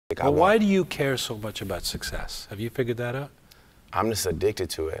Well, why do you care so much about success? Have you figured that out? I'm just addicted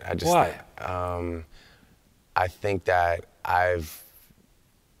to it. Why? I think that I've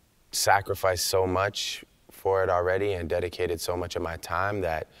sacrificed so much for it already and dedicated so much of my time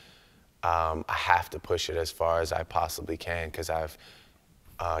that I have to push it as far as I possibly can, because I've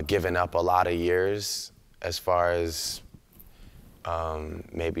given up a lot of years as far as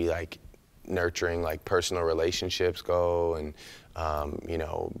maybe like nurturing like personal relationships go, and you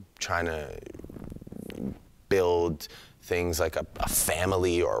know, trying to build things like a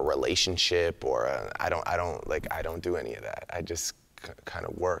family or a relationship, or I don't do any of that. I just kind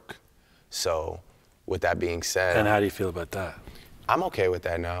of work. So with that being said, And how do you feel about that? I'm okay with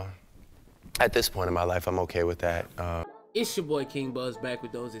that now. At this point in my life, I'm okay with that. It's your boy King Buzz back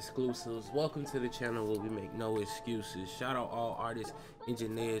with those exclusives. Welcome to the channel where we make no excuses. Shout out all artists,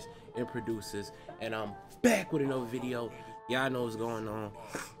 engineers, and producers. And I'm back with another video. Y'all know what's going on.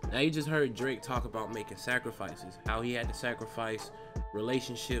 Now you just heard Drake talk about making sacrifices. How he had to sacrifice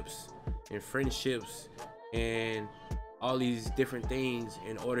relationships and friendships and all these different things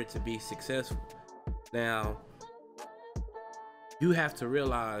in order to be successful. Now, you have to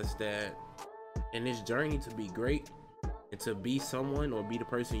realize that in this journey to be great, and to be someone or be the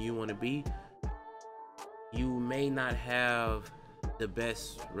person you want to be, you may not have the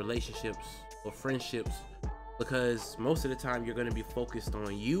best relationships or friendships, because most of the time you're going to be focused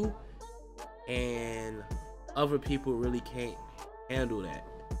on you, and other people really can't handle that.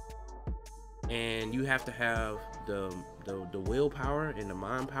 And you have to have the willpower and the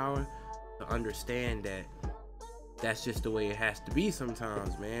mind power to understand that that's just the way it has to be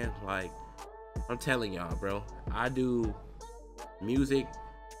sometimes, man. Like, I'm telling y'all, bro, I do music,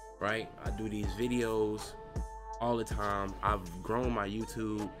 right? I do these videos all the time. I've grown my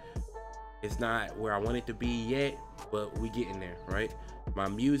YouTube. It's not where I want it to be yet, but we getting there, right? My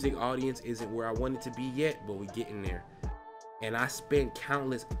music audience isn't where I want it to be yet, but we getting there. And I spent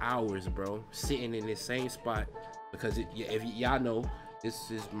countless hours, bro, sitting in this same spot, because if y'all know,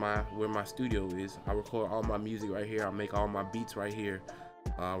 this is where my studio is. I record all my music right here. I make all my beats right here.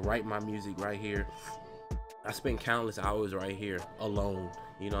 Write my music right here. I spend countless hours right here alone.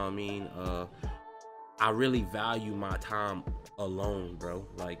 You know what I mean? I really value my time alone, bro.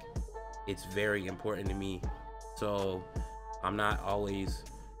 Like, it's very important to me. So I'm not always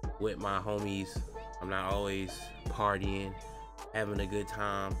with my homies. I'm not always partying, having a good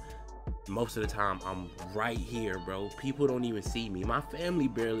time. Most of the time I'm right here, bro. People don't even see me. My family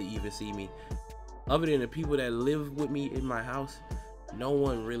barely even see me. Other than the people that live with me in my house, no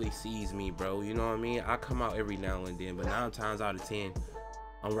one really sees me, bro. You know what I mean? I come out every now and then, but 9 times out of 10,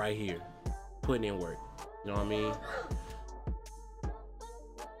 I'm right here, putting in work. You know what I mean?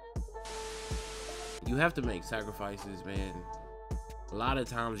 You have to make sacrifices, man. A lot of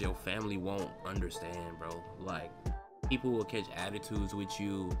times your family won't understand, bro. Like, people will catch attitudes with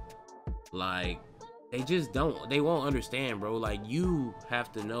you. Like, they won't understand, bro. Like, you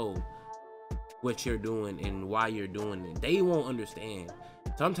have to know what you're doing and why you're doing it. They won't understand.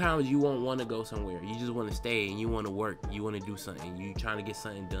 Sometimes you won't want to go somewhere. You just want to stay and you want to work. You want to do something. You trying to get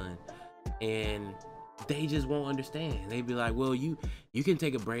something done. And they just won't understand. They be like, well, you can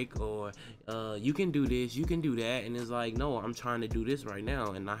take a break, or you can do this, you can do that. And it's like, no, I'm trying to do this right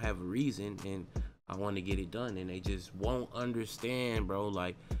now, and I have a reason, and I want to get it done. And they just won't understand, bro.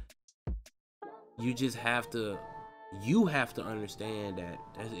 Like, you just have to understand that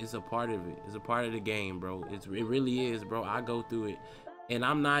it's a part of it. It's a part of the game, bro. It really is, bro. I go through it, and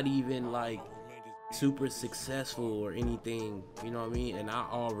I'm not even like super successful or anything, you know what I mean? And I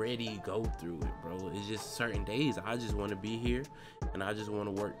already go through it, bro. It's just certain days I just want to be here and I just want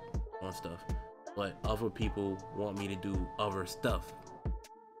to work on stuff, but other people want me to do other stuff,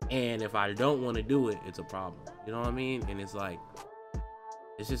 and if I don't want to do it, it's a problem, you know what I mean? And it's like,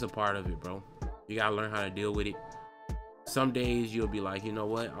 it's just a part of it, bro. You gotta learn how to deal with it. Some days you'll be like, you know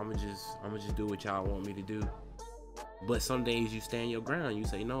what, I'm gonna just do what y'all want me to do. But some days you stand your ground. You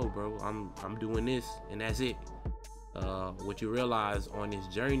say, no, bro, I'm doing this, and that's it. What you realize on this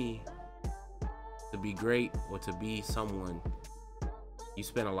journey to be great or to be someone, you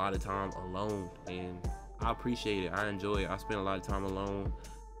spend a lot of time alone, and I appreciate it. I enjoy it. I spend a lot of time alone.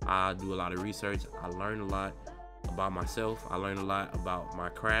 I do a lot of research. I learn a lot about myself. I learn a lot about my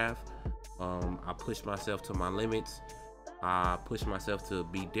craft. I push myself to my limits. I push myself to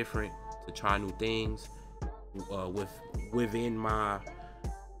be different, to try new things within my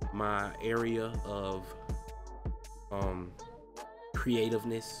area of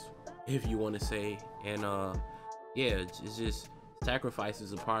creativeness, if you want to say. And yeah, it's just, sacrifice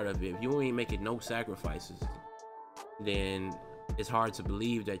is a part of it. If you ain't making no sacrifices, then it's hard to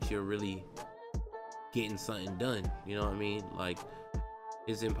believe that you're really getting something done. You know what I mean? Like,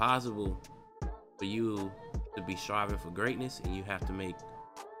 it's impossible for you to be striving for greatness and you have to make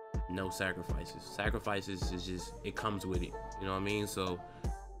no sacrifices. Sacrifices is just, it comes with it. You know what I mean? So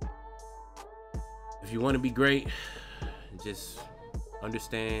if you want to be great, just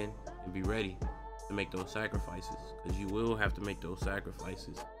understand and be ready to make those sacrifices, because you will have to make those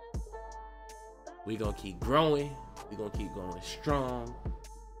sacrifices. We're gonna keep growing. We're gonna keep going strong.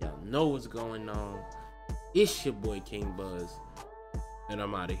 Y'all know what's going on. It's your boy King Buzz, and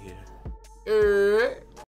I'm out of here.